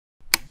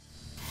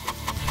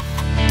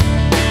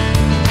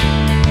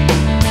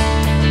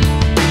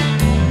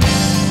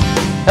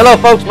Hello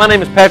folks, my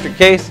name is Patrick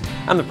Case.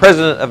 I'm the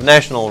president of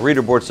National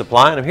Readerboard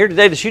Supply, and I'm here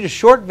today to shoot a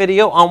short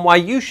video on why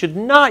you should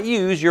not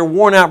use your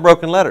worn out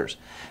broken letters.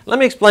 Let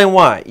me explain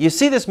why. You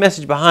see this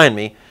message behind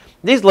me.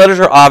 These letters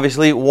are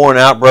obviously worn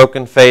out,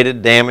 broken,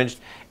 faded, damaged.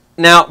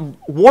 Now,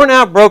 worn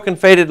out, broken,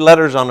 faded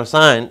letters on a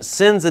sign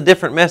sends a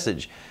different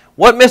message.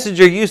 What message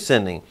are you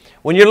sending?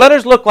 When your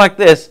letters look like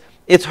this,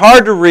 it's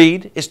hard to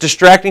read, it's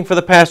distracting for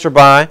the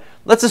passerby.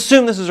 Let's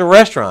assume this is a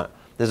restaurant.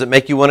 Does it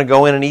make you want to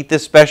go in and eat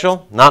this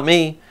special? Not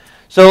me.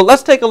 So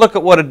let's take a look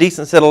at what a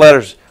decent set of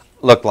letters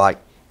look like.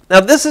 Now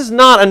this is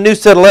not a new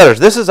set of letters.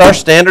 This is our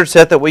standard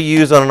set that we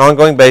use on an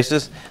ongoing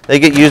basis. They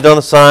get used on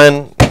the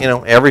sign,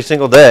 every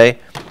single day.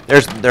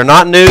 They're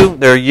not new,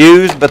 they're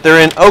used, but they're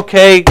in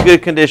okay,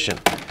 good condition.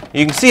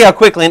 You can see how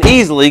quickly and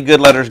easily good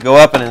letters go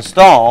up and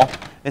install.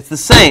 It's the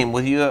same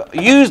with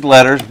used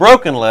letters,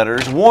 broken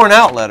letters, worn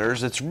out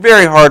letters. It's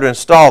very hard to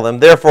install them,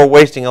 therefore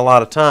wasting a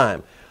lot of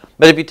time.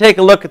 But if you take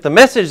a look at the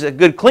message that a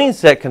good clean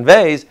set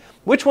conveys,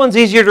 which one's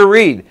easier to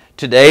read?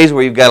 Today's,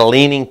 where you've got a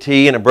leaning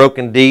T and a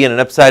broken D and an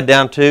upside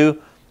down 2,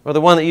 or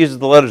the one that uses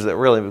the letters that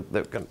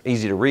are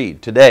easy to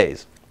read?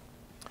 Today's.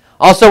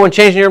 Also, when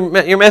changing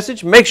your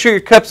message, make sure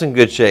your cup's in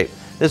good shape.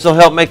 This will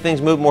help make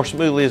things move more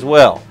smoothly as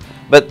well.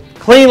 But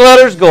clean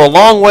letters go a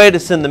long way to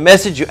send the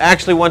message you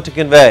actually want to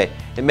convey.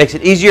 It makes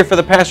it easier for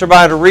the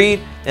passerby to read,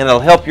 and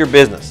it'll help your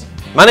business.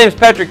 My name is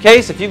Patrick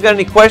Case. If you've got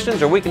any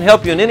questions or we can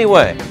help you in any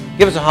way,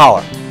 give us a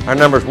holler. Our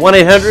number is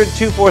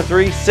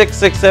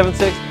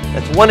 1-800-243-6676.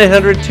 That's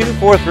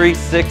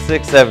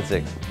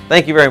 1-800-243-6676.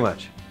 Thank you very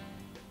much.